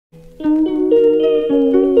What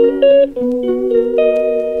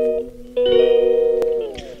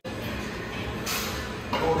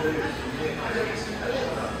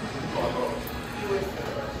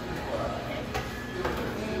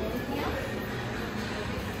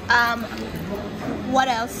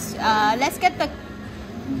else? Let's get the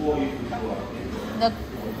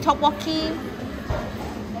tteokbokki,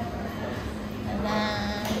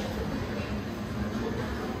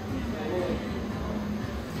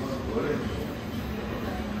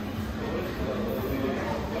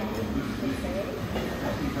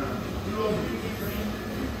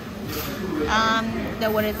 and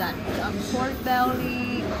then what is that? Pork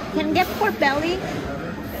belly. Can you get pork belly?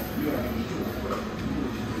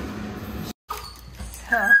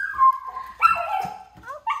 So.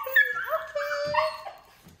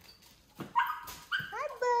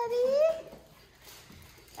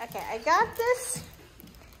 Okay, I got this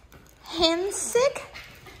Hanshik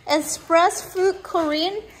Express Food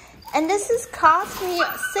Korean, and this has cost me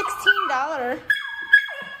 $16.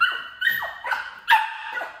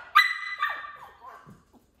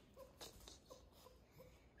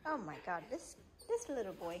 Oh my God, this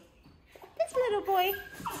little boy. This little boy.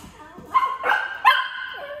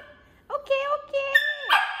 Okay.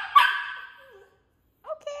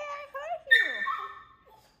 Okay, I heard you.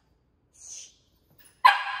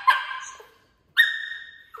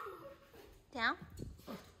 Down.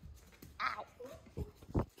 Ow.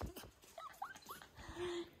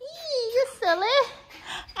 You silly.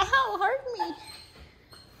 Ow, hurt me.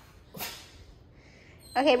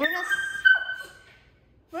 Okay, Bruna.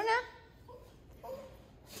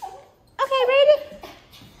 Okay, ready?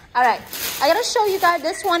 All right, I gotta show you guys.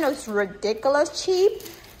 This one was ridiculous cheap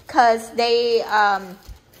because they,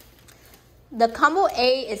 the combo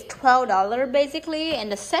A is $12 basically,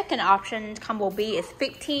 and the second option, combo B, is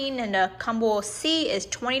 $15, and the combo C is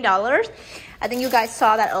 $20. I think you guys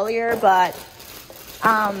saw that earlier, but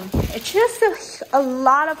it's just a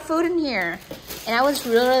lot of food in here, and I was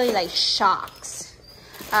really like shocked.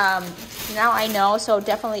 Now I know, so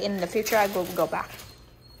definitely in the future I will go back.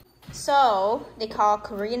 So they call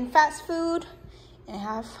Korean fast food, and I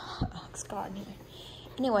have scar in here.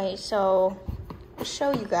 Anyway, so I'll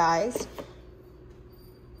show you guys.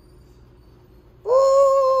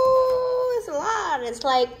 Ooh, it's a lot. It's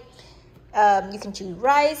like you can choose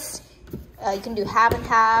rice, you can do half and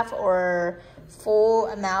half or full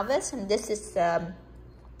amount of it. And this is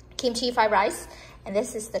kimchi fried rice, and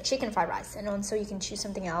this is the chicken fried rice. And also you can choose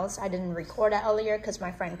something else. I didn't record that earlier because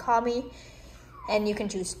my friend called me. And you can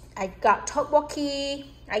choose, I got tteokbokki,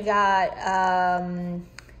 I got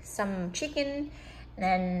some chicken, and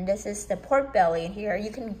then this is the pork belly in here. You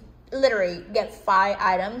can literally get 5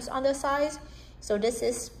 items on the size. So this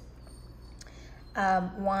is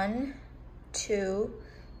 1, 2,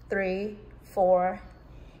 3, 4,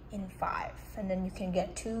 and 5. And then you can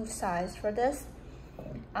get 2 sides for this.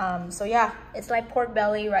 So yeah, it's like pork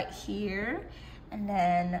belly right here. And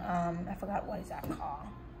then, I forgot what is that called,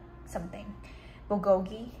 something.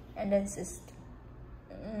 Bulgogi, and this is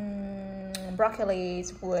broccoli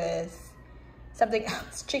with something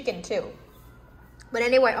else, chicken too. But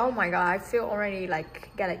anyway, oh my God, I feel already like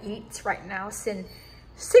gotta eat right now. Since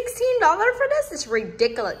 $16 for this is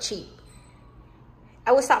ridiculous cheap.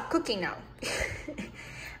 I will stop cooking now.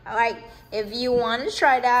 All right, if you want to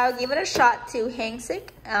try it out, give it a shot to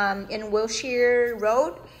Hanshik in Wilshire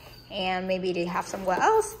Road, and maybe they have somewhere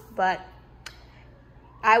else, but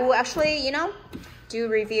I will actually, you know, do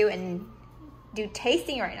review and do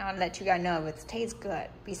tasting right now and let you guys know if it tastes good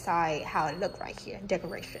beside how it looks right here,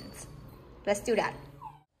 decorations. Let's do that.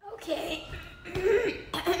 Okay,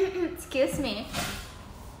 excuse me.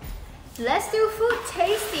 Let's do food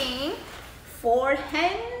tasting for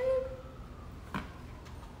I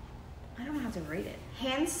don't know how to read it.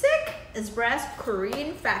 Hanshik Express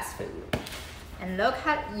Korean fast food. And look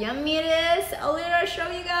how yummy it is. Earlier I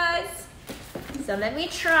showed you guys. So let me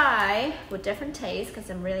try with different tastes because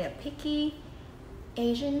I'm really a picky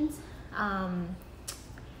Asian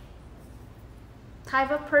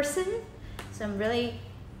type of person. So I'm really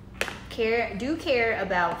do care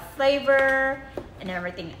about flavor and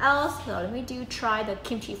everything else. So let me try the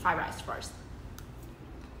kimchi fried rice first.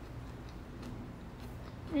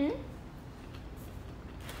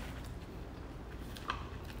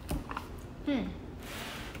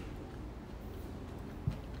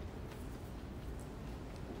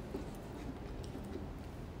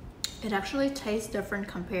 It actually tastes different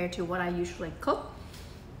compared to what I usually cook.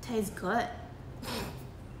 Tastes good.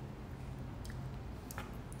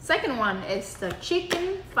 Second one is the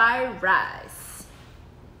chicken fried rice.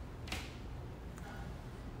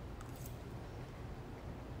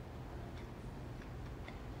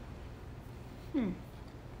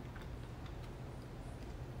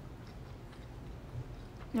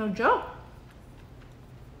 No joke.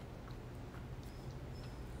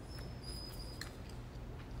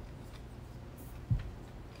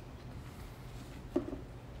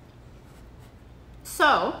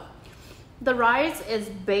 So, the rice is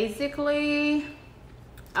basically,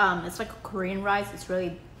 it's like a Korean rice. It's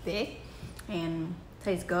really big and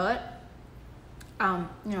tastes good. You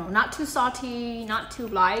know, not too salty, not too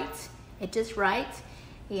light. It's just right,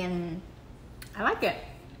 and I like it.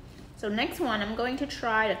 So next one, I'm going to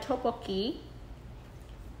try the tteokbokki.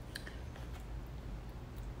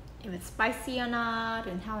 If it's spicy or not,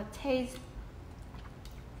 and how it tastes.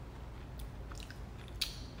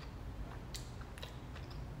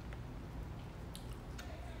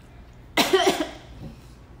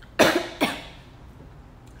 It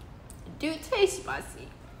do taste spicy.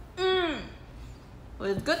 But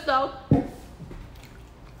it's good though.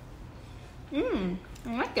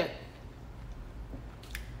 I like it.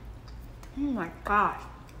 Oh my god.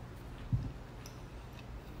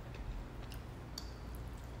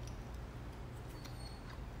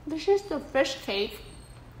 This is the fish cake.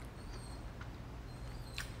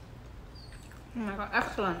 Oh my god,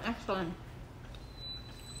 excellent, excellent.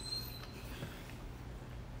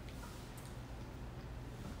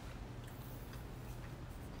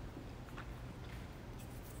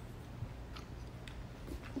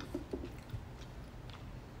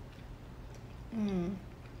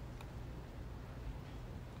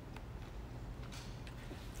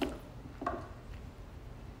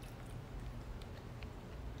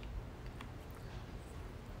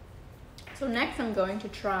 So next I'm going to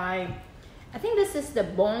try, I think this is the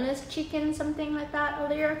boneless chicken, something like that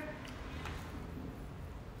earlier.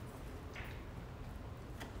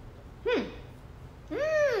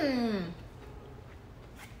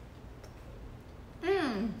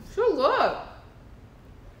 So good.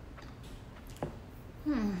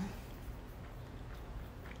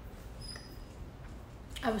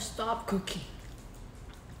 I will stop cooking.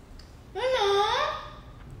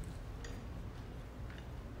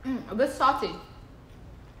 A bit salty.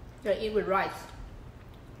 They eat with rice.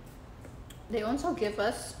 They also give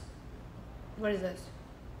us, what is this?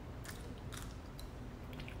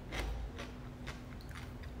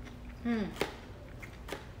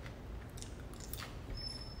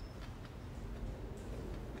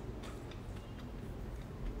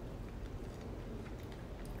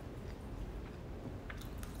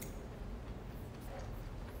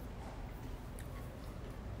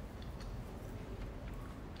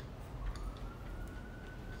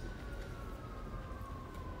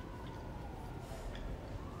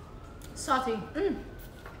 Salty.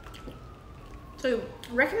 So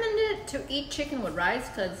recommended to eat chicken with rice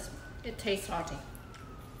because it tastes salty.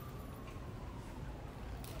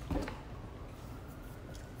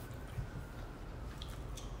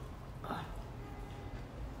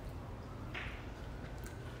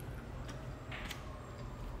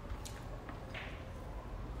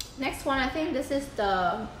 Next one, I think this is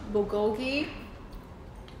the bulgogi.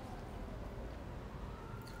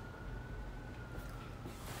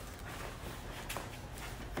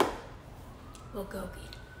 Bulgogi.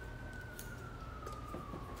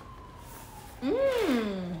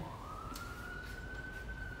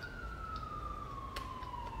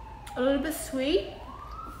 A little bit sweet,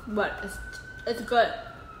 but it's good.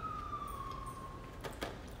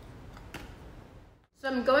 So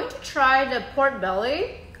I'm going to try the pork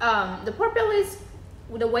belly. The pork belly is,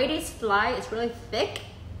 the way they slice, it's really thick,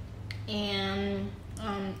 and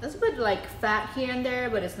there's a bit like fat here and there,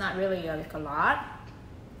 but it's not really like a lot.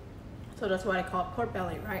 So that's why I call it pork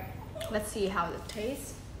belly, right? Let's see how it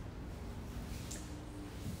tastes.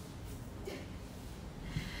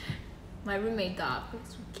 My roommate dog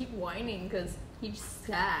keep whining because he's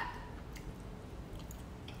sad.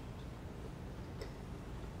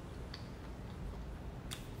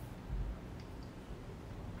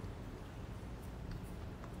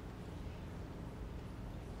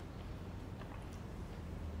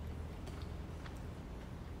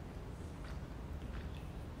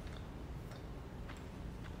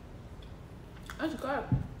 That's good.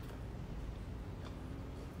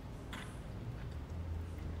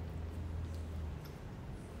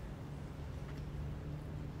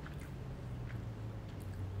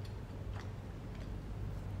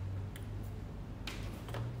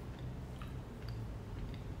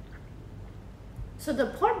 So the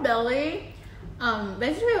pork belly,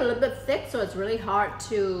 basically a little bit thick, so it's really hard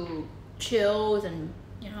to chew and,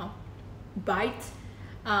 you know, bite.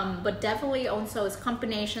 But definitely also it's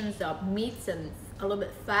combinations of meats and a little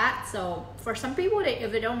bit fat. So for some people,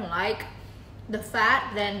 if they don't like the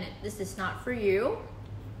fat, then this is not for you.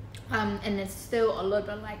 And it's still a little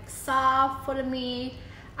bit like soft for the meat.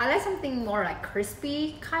 I like something more like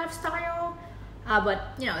crispy kind of style,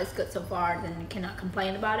 but you know, it's good so far, then you cannot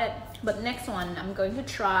complain about it. But next one, I'm going to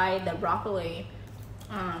try the broccoli,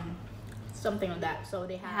 something like that. So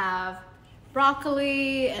they have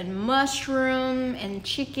broccoli and mushroom and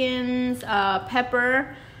chickens,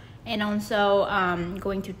 pepper, and also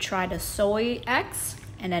going to try the soy eggs,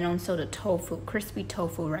 and then also the tofu, crispy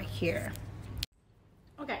tofu right here.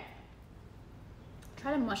 Okay,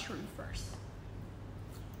 try the mushroom first.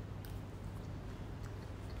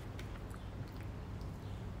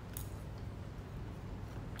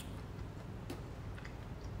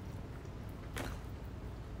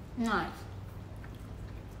 Nice.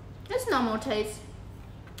 It's normal taste,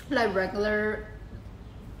 like regular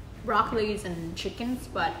broccolis and chickens,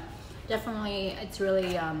 but definitely it's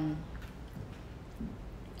really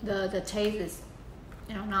the taste is,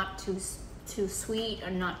 you know, not too sweet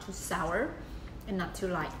or not too sour and not too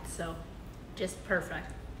light, so just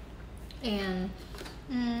perfect. And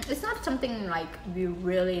it's not something like you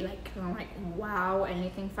really like wow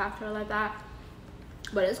anything factor like that,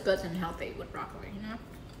 but it's good and healthy with broccoli, you know.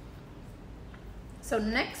 So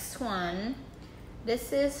next one,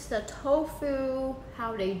 this is the tofu,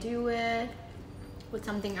 how they do it with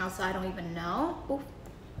something else I don't even know. Ooh,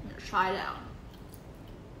 I'm gonna try it out.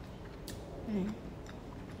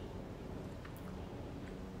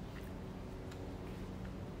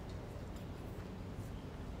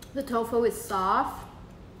 The tofu is soft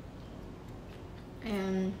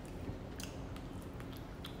and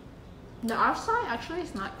the outside actually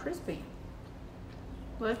is not crispy,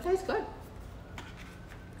 but it tastes good.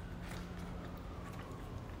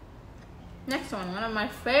 Next one of my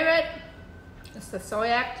favorite is the soy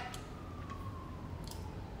egg.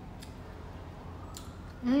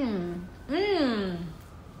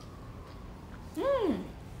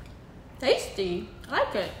 Tasty. I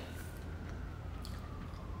like it.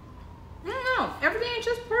 I don't know, everything is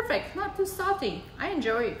just perfect, not too salty. I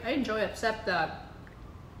enjoy it, except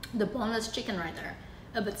the boneless chicken right there.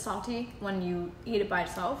 A bit salty when you eat it by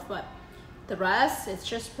itself, but the rest is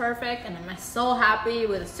just perfect, and I'm so happy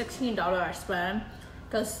with the $16 I spent,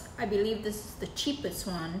 because I believe this is the cheapest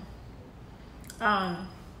one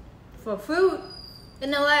for food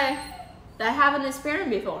in LA that I haven't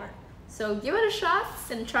experienced before. So give it a shot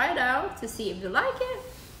and try it out to see if you like it,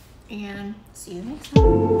 and see you next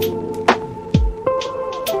time.